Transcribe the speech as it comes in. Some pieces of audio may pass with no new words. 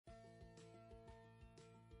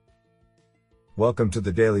Welcome to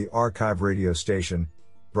the Daily Archive radio station,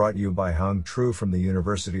 brought you by Hung Tru from the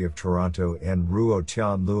University of Toronto and Ruo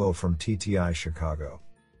Tian Luo from TTI Chicago.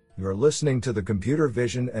 You are listening to the Computer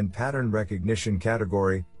Vision and Pattern Recognition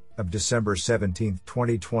category of December 17,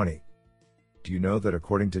 2020. Do you know that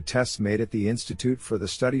according to tests made at the Institute for the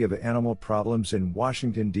Study of Animal Problems in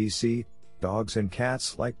Washington, D.C., dogs and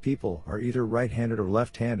cats, like people, are either right-handed or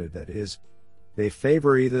left-handed, that is, they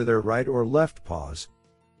favor either their right or left paws.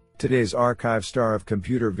 Today's archive star of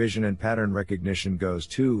computer vision and pattern recognition goes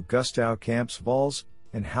to Gustav Camps-Valls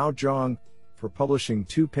and Hao Zhang for publishing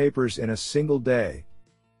 2 papers in a single day.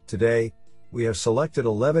 Today, we have selected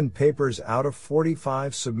 11 papers out of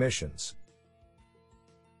 45 submissions.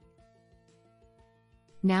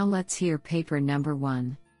 Now let's hear paper number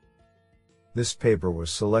 1. This paper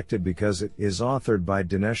was selected because it is authored by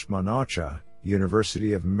Dinesh Manocha,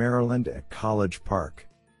 University of Maryland at College Park.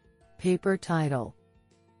 Paper title: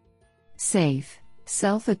 SAFE,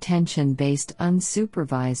 Self-Attention-Based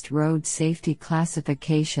Unsupervised Road Safety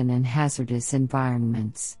Classification in Hazardous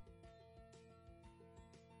Environments.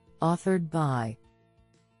 Authored by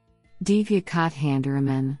Divya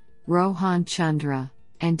Kothandaraman, Rohan Chandra,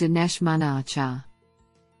 and Dinesh Manocha.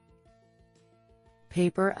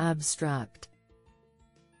 Paper abstract: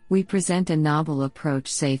 we present a novel approach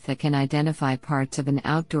SAFE that can identify parts of an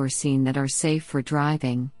outdoor scene that are safe for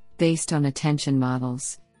driving, based on attention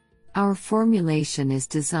models. Our formulation is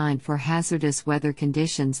designed for hazardous weather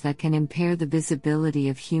conditions that can impair the visibility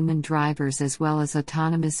of human drivers as well as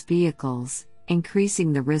autonomous vehicles,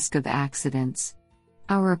 increasing the risk of accidents.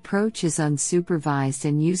 Our approach is unsupervised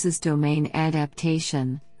and uses domain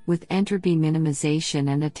adaptation, with entropy minimization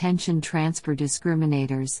and attention transfer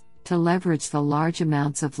discriminators, to leverage the large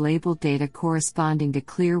amounts of labeled data corresponding to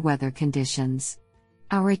clear weather conditions.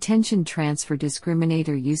 Our attention transfer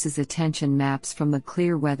discriminator uses attention maps from the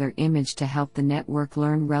clear weather image to help the network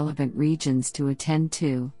learn relevant regions to attend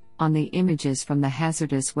to, on the images from the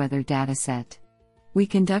hazardous weather dataset. We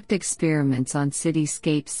conduct experiments on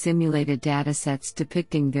cityscapes simulated datasets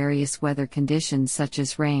depicting various weather conditions such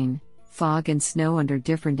as rain, fog and snow under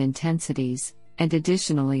different intensities, and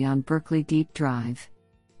additionally on Berkeley Deep Drive.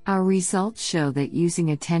 Our results show that using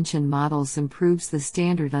attention models improves the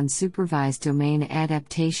standard unsupervised domain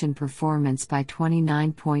adaptation performance by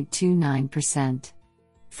 29.29%.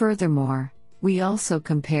 Furthermore, we also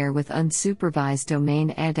compare with unsupervised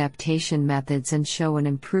domain adaptation methods and show an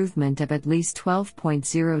improvement of at least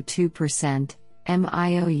 12.02%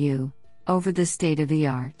 MIOU over the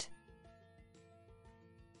state-of-the-art.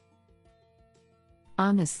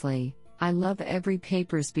 Honestly, I love every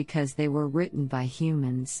papers because they were written by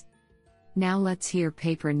humans. Now let's hear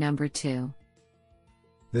paper number 2.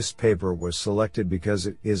 This paper was selected because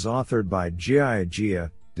it is authored by Jia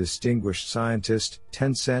Jia, Distinguished Scientist,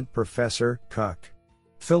 Tencent Professor, CUC,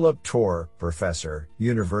 Philip Tor, Professor,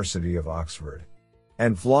 University of Oxford,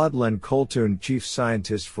 and Vladlen Koltun, Chief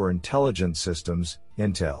Scientist for Intelligent Systems,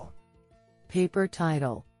 Intel. Paper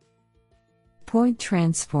title: Point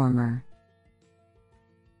Transformer.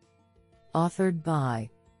 Authored by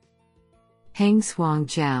Hengsuang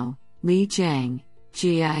Zhao, Li Zhang,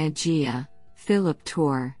 Jia Jia, Philip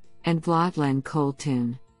Tor, and Vladlen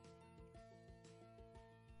Koltun.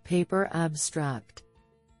 Paper abstract: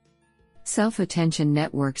 self-attention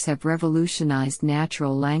networks have revolutionized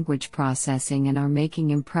natural language processing and are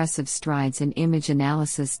making impressive strides in image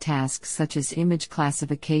analysis tasks such as image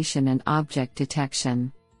classification and object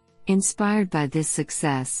detection. Inspired by this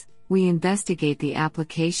success, we investigate the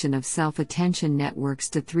application of self-attention networks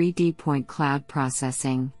to 3D point cloud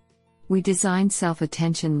processing. We design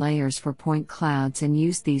self-attention layers for point clouds and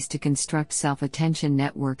use these to construct self-attention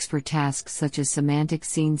networks for tasks such as semantic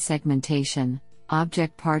scene segmentation,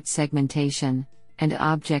 object part segmentation, and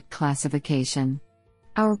object classification.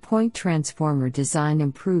 Our point transformer design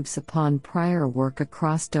improves upon prior work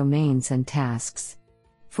across domains and tasks.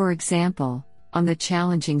 For example, on the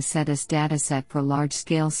challenging CETUS dataset for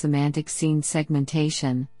large-scale semantic scene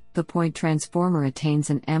segmentation, the point transformer attains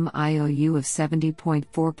an MIOU of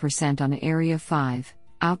 70.4% on Area 5,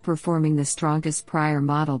 outperforming the strongest prior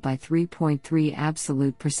model by 3.3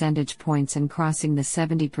 absolute percentage points and crossing the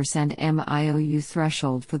 70% MIOU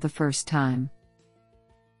threshold for the first time.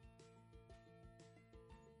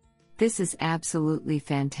 This is absolutely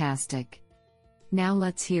fantastic. Now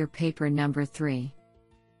let's hear paper number 3.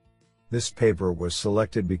 This paper was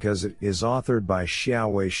selected because it is authored by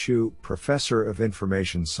Xiaowei Xu, Professor of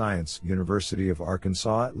Information Science, University of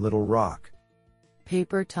Arkansas at Little Rock.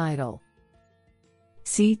 Paper title: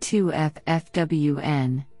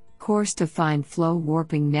 C2FFWN, Course-Defined Flow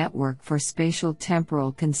Warping Network for Spatial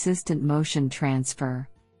Temporal Consistent Motion Transfer.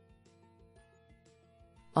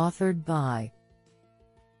 Authored by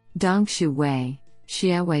Dongshu Wei,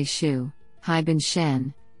 Xiaowei Xu, Haibin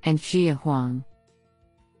Shen, and Xia Huang.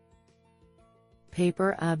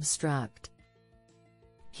 Paper abstract.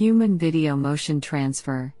 Human Video Motion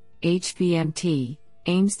Transfer, HVMT,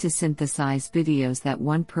 aims to synthesize videos that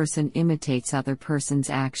one person imitates other person's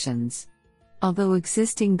actions. Although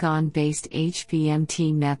existing GAN-based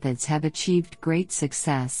HVMT methods have achieved great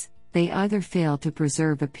success, they either fail to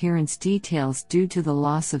preserve appearance details due to the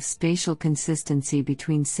loss of spatial consistency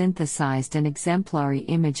between synthesized and exemplary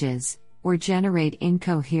images, or generate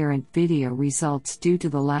incoherent video results due to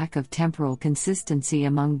the lack of temporal consistency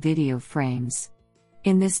among video frames.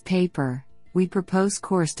 In this paper, we propose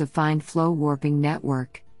course-defined flow warping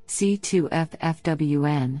network,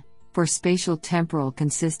 C2FFWN, for spatial temporal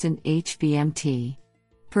consistent HVMT.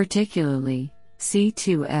 Particularly,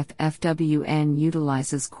 C2FFWN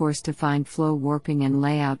utilizes course-defined flow warping and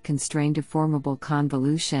layout-constrained deformable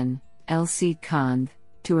convolution, LC-conv,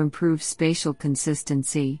 to improve spatial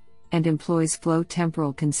consistency, and employs flow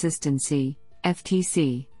temporal consistency,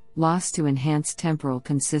 FTC, loss to enhance temporal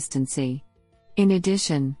consistency. In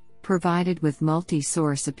addition, provided with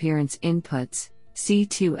multi-source appearance inputs,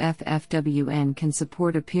 C2FFWN can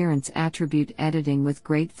support appearance attribute editing with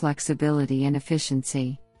great flexibility and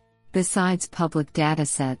efficiency. Besides public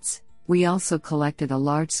datasets, we also collected a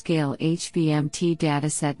large-scale HVMT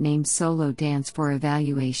dataset named Solo Dance for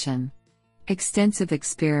evaluation. Extensive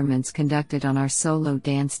experiments conducted on our Solo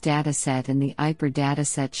Dance dataset and the IPER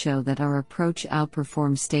dataset show that our approach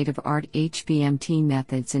outperforms state-of-art HVMT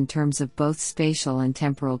methods in terms of both spatial and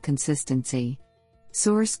temporal consistency.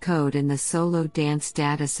 Source code in the Solo Dance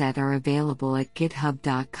dataset are available at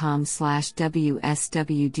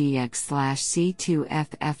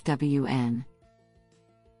github.com/wswdx/C2FFWN.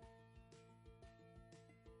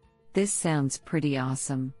 This sounds pretty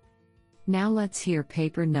awesome. Now let's hear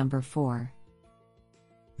paper number 4.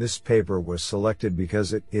 This paper was selected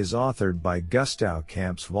because it is authored by Gustau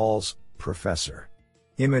Camps-Valls, Professor.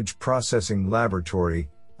 Image Processing Laboratory,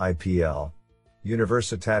 IPL.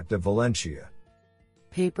 Universitat de Valencia.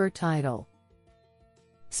 Paper title: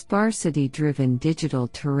 Sparsity-Driven Digital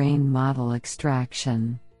Terrain Model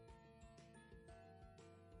Extraction.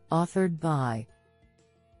 Authored by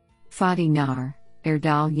Fatih Nar,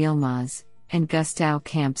 Erdal Yilmaz, and Gustau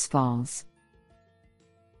Camps-Valls.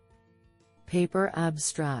 Paper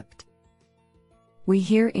abstract. We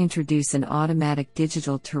here introduce an automatic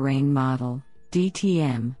digital terrain model,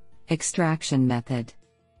 DTM, extraction method.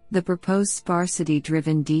 The proposed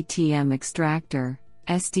sparsity-driven DTM extractor,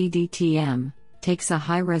 SDDTM, takes a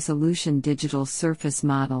high-resolution digital surface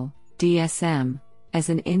model, DSM, as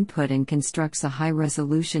an input and constructs a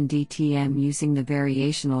high-resolution DTM using the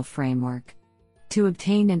variational framework. To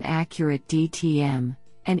obtain an accurate DTM,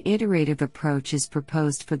 an iterative approach is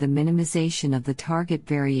proposed for the minimization of the target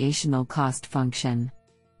variational cost function.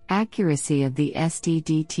 Accuracy of the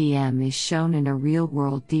SDDTM is shown in a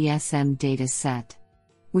real-world DSM dataset.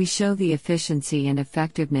 We show the efficiency and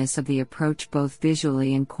effectiveness of the approach both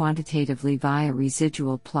visually and quantitatively via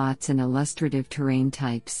residual plots and illustrative terrain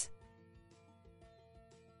types.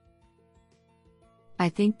 I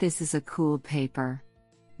think this is a cool paper.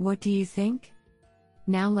 What do you think?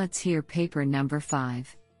 Now let's hear paper number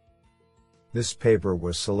 5. This paper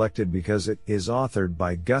was selected because it is authored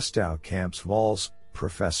by Gustau Camps-Valls,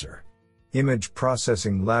 Professor. Image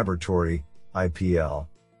Processing Laboratory, IPL.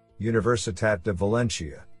 Universitat de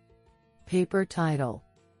Valencia. Paper title: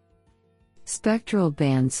 Spectral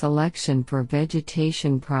Band Selection for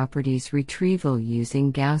Vegetation Properties Retrieval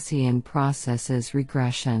Using Gaussian Processes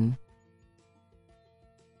Regression.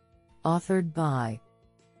 Authored by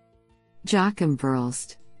Joachim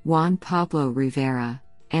Verlst, Juan Pablo Rivera,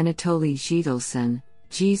 Anatoly Zhidelson,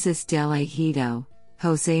 Jesus del Ejido,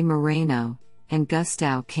 Jose Moreno, and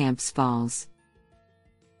Gustau Camps-Valls.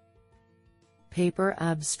 Paper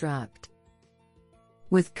abstract.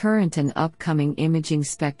 With current and upcoming imaging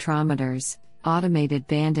spectrometers, automated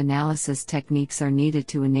band analysis techniques are needed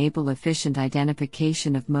to enable efficient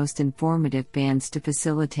identification of most informative bands to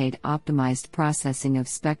facilitate optimized processing of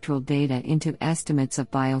spectral data into estimates of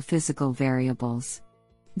biophysical variables.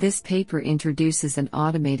 This paper introduces an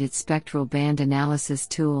automated spectral band analysis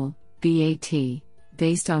tool, BAT,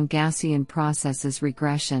 based on Gaussian processes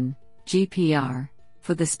regression, GPR,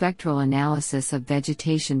 for the spectral analysis of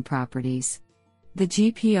vegetation properties. The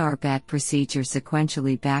GPR-BAT procedure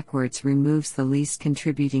sequentially backwards removes the least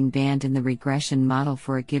contributing band in the regression model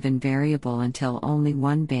for a given variable until only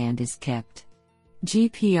one band is kept.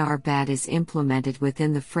 GPR-BAT is implemented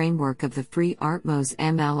within the framework of the FreeRTMS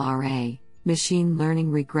MLRA, Machine Learning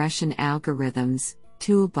Regression Algorithms,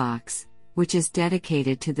 toolbox, which is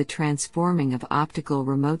dedicated to the transforming of optical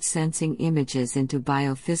remote sensing images into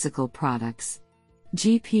biophysical products.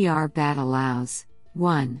 GPR-BAT allows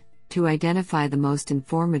 1. To identify the most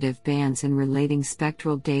informative bands in relating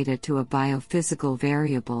spectral data to a biophysical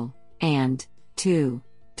variable, and 2.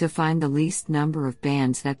 To find the least number of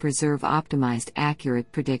bands that preserve optimized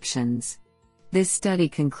accurate predictions. This study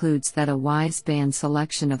concludes that a wise band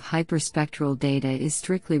selection of hyperspectral data is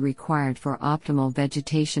strictly required for optimal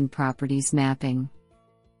vegetation properties mapping.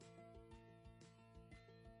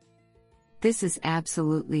 This is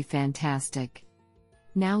absolutely fantastic.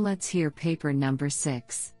 Now let's hear paper number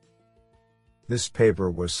 6. This paper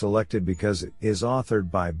was selected because it is authored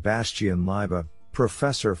by Bastian Leiba,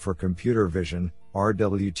 Professor for Computer Vision,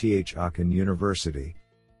 RWTH Aachen University.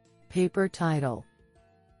 Paper title: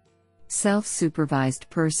 Self-supervised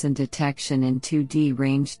person detection in 2D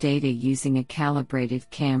range data using a calibrated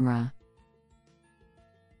camera.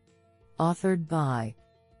 Authored by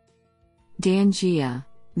Dan Gia,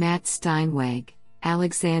 Matt Steinweg,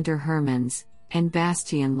 Alexander Hermans, and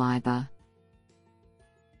Bastian Leiba.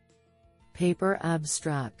 Paper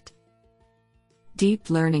abstract: Deep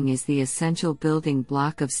learning is the essential building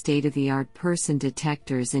block of state-of-the-art person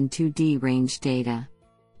detectors in 2D range data.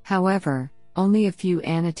 However, only a few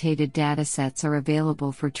annotated datasets are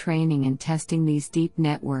available for training and testing these deep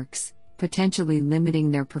networks, potentially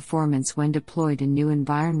limiting their performance when deployed in new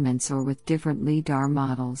environments or with different LiDAR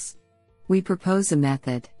models. We propose a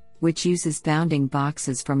method, which uses bounding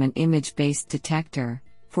boxes from an image-based detector,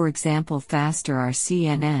 for example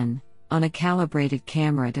FASTER-RCNN, on a calibrated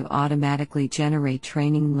camera to automatically generate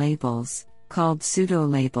training labels, called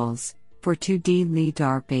pseudo-labels, for 2D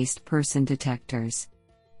LiDAR-based person detectors.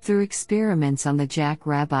 Through experiments on the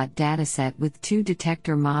Jack-Rabbit dataset with 2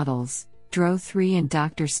 detector models, DRO3 and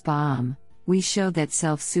Dr. SPAM, we show that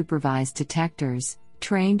self-supervised detectors,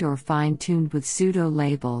 trained or fine-tuned with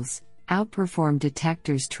pseudo-labels, outperform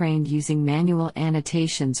detectors trained using manual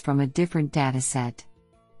annotations from a different dataset.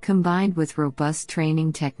 Combined with robust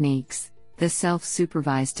training techniques, the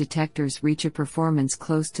self-supervised detectors reach a performance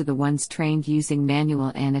close to the ones trained using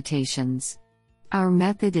manual annotations. Our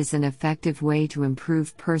method is an effective way to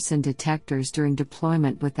improve person detectors during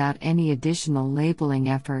deployment without any additional labeling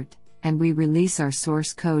effort, and we release our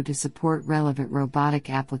source code to support relevant robotic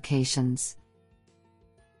applications.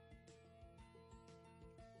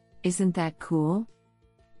 Isn't that cool?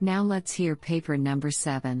 Now let's hear paper number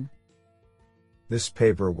 7. This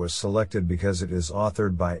paper was selected because it is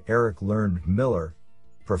authored by Eric Learned Miller,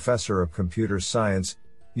 Professor of Computer Science,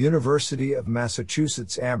 University of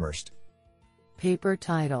Massachusetts Amherst. Paper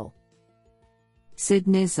title: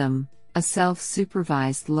 SIDNISM, a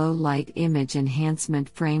self-supervised low-light image enhancement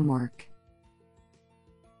framework.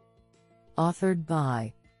 Authored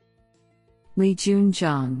by Lijun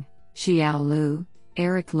Zhang, Xiao Lu,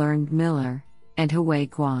 Eric Learned Miller, and Hui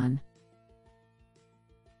Guan.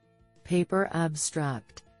 Paper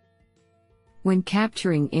abstract: When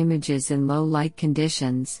capturing images in low light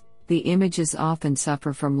conditions, the images often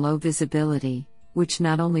suffer from low visibility, which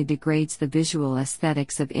not only degrades the visual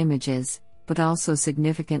aesthetics of images, but also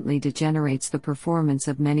significantly degenerates the performance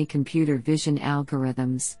of many computer vision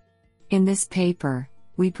algorithms. In this paper,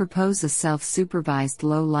 we propose a self-supervised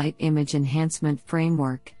low-light image enhancement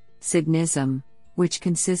framework, SIDNISM, which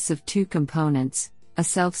consists of 2 components: a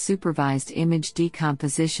self-supervised image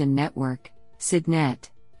decomposition network, SIDNet,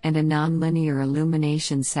 and a nonlinear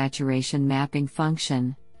illumination saturation mapping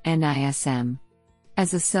function, NISM.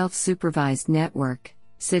 As a self-supervised network,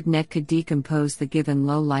 SIDNet could decompose the given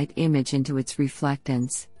low-light image into its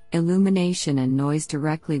reflectance, illumination and noise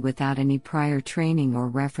directly without any prior training or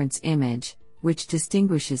reference image, which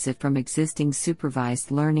distinguishes it from existing supervised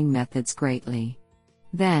learning methods greatly.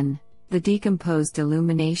 Then, the decomposed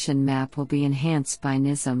illumination map will be enhanced by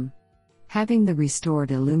NISM. Having the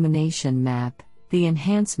restored illumination map, the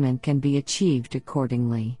enhancement can be achieved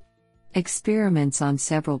accordingly. Experiments on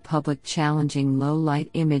several public challenging low-light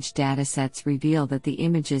image datasets reveal that the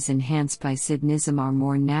images enhanced by SIDNISM are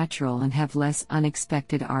more natural and have less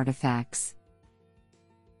unexpected artifacts.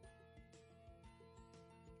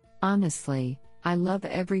 Honestly, I love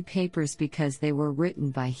every papers because they were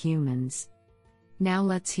written by humans. Now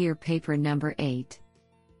let's hear paper number 8.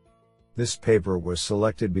 This paper was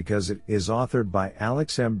selected because it is authored by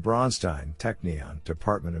Alex M. Bronstein, Technion,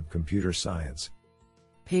 Department of Computer Science.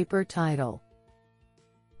 Paper title: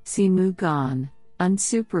 SIMU-GAN,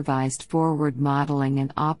 Unsupervised Forward Modeling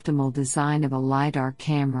and Optimal Design of a LiDAR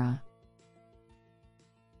Camera.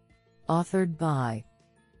 Authored by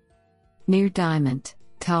Nir Diamond,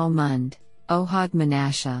 Tal Mund, Ohad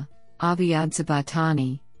Menashe, Aviad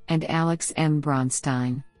Zabatani, and Alex M.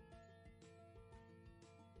 Bronstein.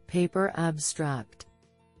 Paper abstract.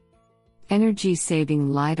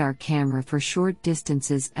 Energy-saving LiDAR camera for short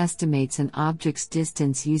distances estimates an object's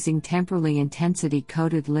distance using temporally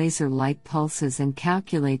intensity-coded laser light pulses and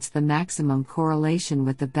calculates the maximum correlation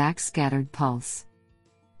with the backscattered pulse.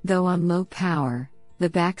 Though on low power, the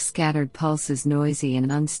backscattered pulse is noisy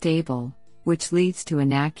and unstable, which leads to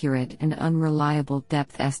inaccurate and unreliable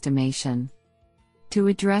depth estimation. To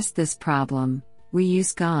address this problem, we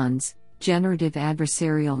use GANs, generative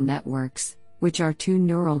adversarial networks, which are two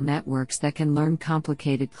neural networks that can learn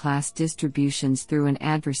complicated class distributions through an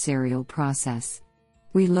adversarial process.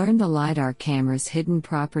 We learn the LiDAR camera's hidden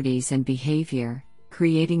properties and behavior,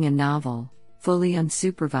 creating a novel, fully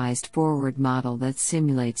unsupervised forward model that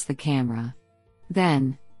simulates the camera.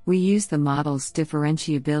 Then, we use the model's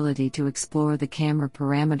differentiability to explore the camera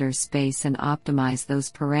parameter space and optimize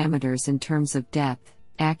those parameters in terms of depth,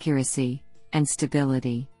 accuracy, and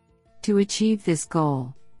stability. To achieve this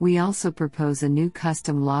goal, we also propose a new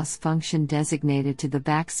custom loss function designated to the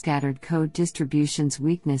backscattered code distribution's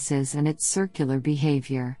weaknesses and its circular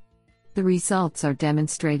behavior. The results are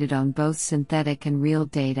demonstrated on both synthetic and real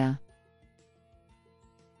data.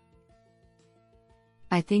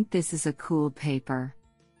 I think this is a cool paper.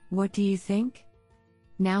 What do you think?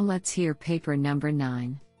 Now let's hear paper number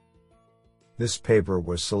 9. This paper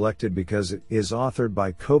was selected because it is authored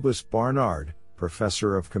by Cobus Barnard,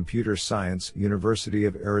 Professor of Computer Science, University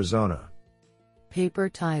of Arizona. Paper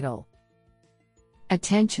title: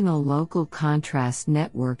 Attentional Local Contrast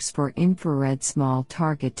Networks for Infrared Small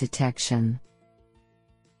Target Detection.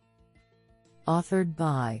 Authored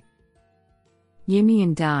by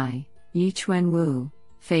Yimian Dai, Yichuan Wu,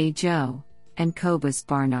 Fei Zhou, and Cobus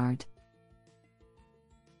Barnard.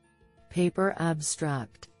 Paper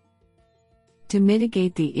abstract. To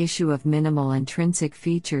mitigate the issue of minimal intrinsic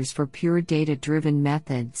features for pure data-driven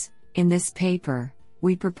methods, in this paper,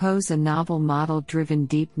 we propose a novel model-driven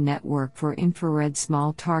deep network for infrared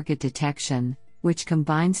small target detection, which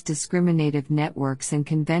combines discriminative networks and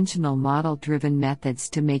conventional model-driven methods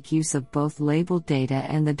to make use of both labeled data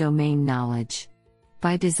and the domain knowledge.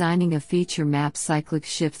 By designing a feature map cyclic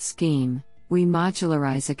shift scheme, we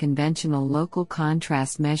modularize a conventional local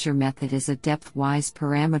contrast measure method as a depth-wise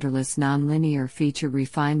parameterless nonlinear feature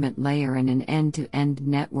refinement layer in an end-to-end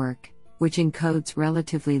network, which encodes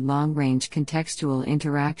relatively long-range contextual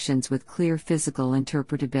interactions with clear physical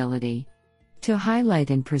interpretability. To highlight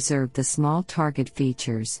and preserve the small target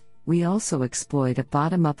features, we also exploit a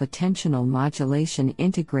bottom-up attentional modulation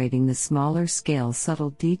integrating the smaller-scale subtle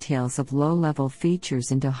details of low-level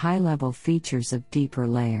features into high-level features of deeper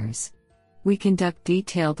layers. We conduct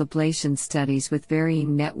detailed ablation studies with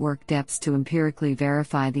varying network depths to empirically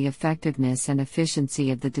verify the effectiveness and efficiency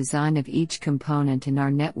of the design of each component in our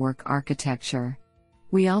network architecture.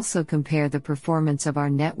 We also compare the performance of our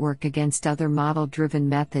network against other model-driven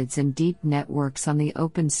methods and deep networks on the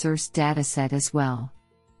open source dataset as well.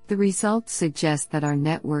 The results suggest that our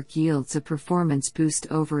network yields a performance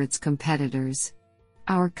boost over its competitors.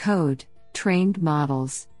 Our code, trained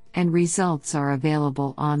models, and results are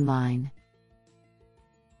available online.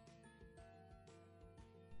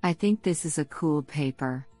 I think this is a cool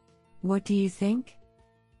paper. What do you think?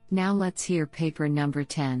 Now let's hear paper number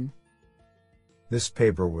 10. This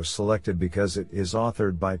paper was selected because it is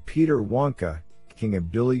authored by Peter Wonka, King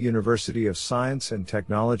Abdullah University of Science and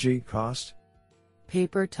Technology, Cost.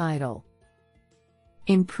 Paper title: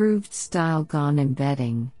 Improved Style GAN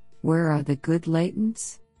Embedding, Where Are the Good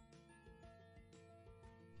Latents?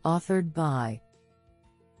 Authored by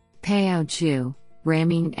Peiyao Zhu,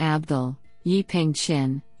 Ramin Abdul, Yipeng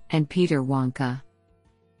Qin, and Peter Wonka.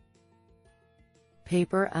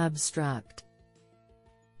 Paper abstract.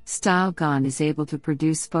 StyleGAN is able to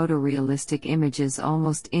produce photorealistic images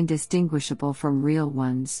almost indistinguishable from real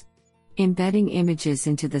ones. Embedding images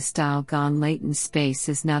into the StyleGAN latent space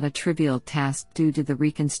is not a trivial task due to the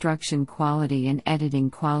reconstruction quality and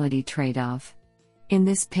editing quality trade-off. In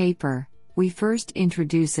this paper, we first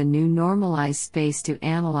introduce a new normalized space to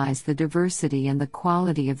analyze the diversity and the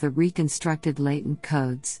quality of the reconstructed latent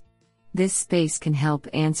codes. This space can help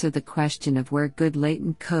answer the question of where good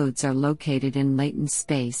latent codes are located in latent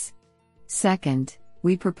space. Second,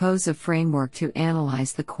 we propose a framework to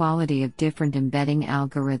analyze the quality of different embedding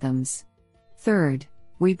algorithms. Third,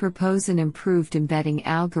 we propose an improved embedding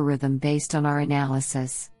algorithm based on our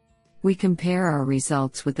analysis. We compare our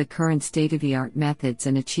results with the current state-of-the-art methods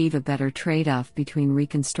and achieve a better trade-off between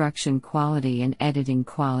reconstruction quality and editing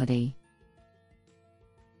quality.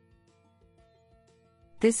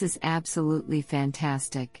 This is absolutely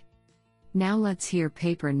fantastic. Now let's hear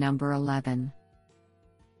paper number 11.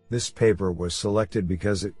 This paper was selected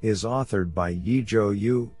because it is authored by Yizhou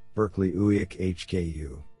Yu, Berkeley UIC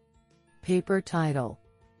HKU. Paper title: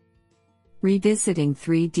 Revisiting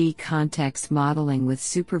 3D Context Modeling with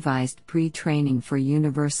Supervised Pre-Training for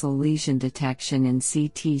Universal Lesion Detection in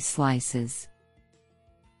CT Slices.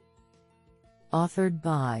 Authored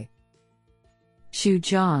by Xu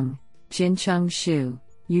Zhang, Jincheng Xu,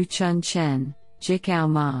 Yuchun Chen, Jikao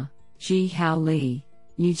Ma, Jihao Li,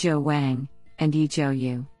 Yizhou Wang, and Yizhou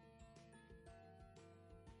Yu.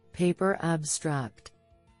 Paper abstract: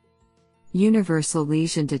 Universal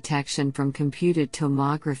lesion detection from computed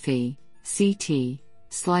tomography, CT,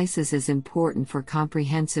 slices is important for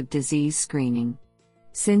comprehensive disease screening.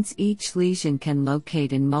 Since each lesion can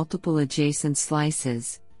locate in multiple adjacent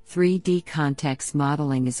slices, 3D context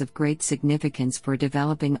modeling is of great significance for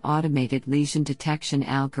developing automated lesion detection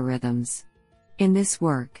algorithms. In this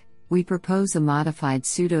work, we propose a modified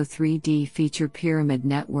pseudo-3D feature pyramid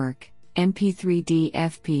network,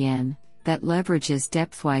 MP3D-FPN, that leverages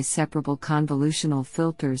depthwise separable convolutional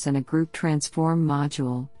filters and a group transform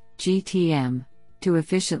module, GTM, to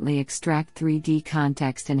efficiently extract 3D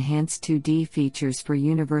context-enhanced 2D features for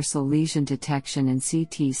universal lesion detection in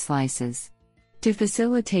CT slices. To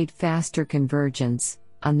facilitate faster convergence,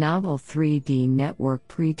 a novel 3D network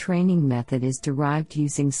pre-training method is derived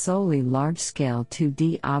using solely large-scale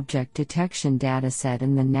 2D object detection dataset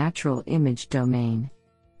in the natural image domain.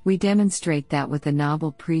 We demonstrate that with the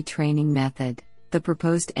novel pre-training method, the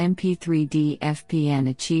proposed MP3D FPN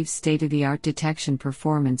achieves state-of-the-art detection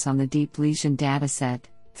performance on the deep lesion dataset,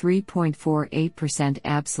 3.48%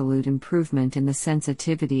 absolute improvement in the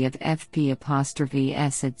sensitivity of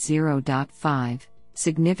FP'(S) at 0.5,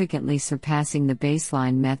 significantly surpassing the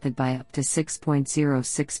baseline method by up to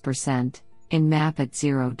 6.06%, in MAP at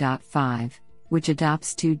 0.5, which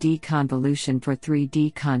adopts 2D convolution for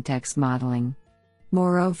 3D context modeling.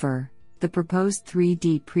 Moreover, the proposed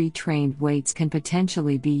 3D pre-trained weights can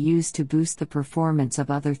potentially be used to boost the performance of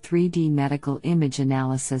other 3D medical image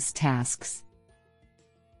analysis tasks.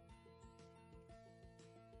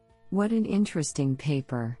 What an interesting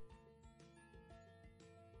paper!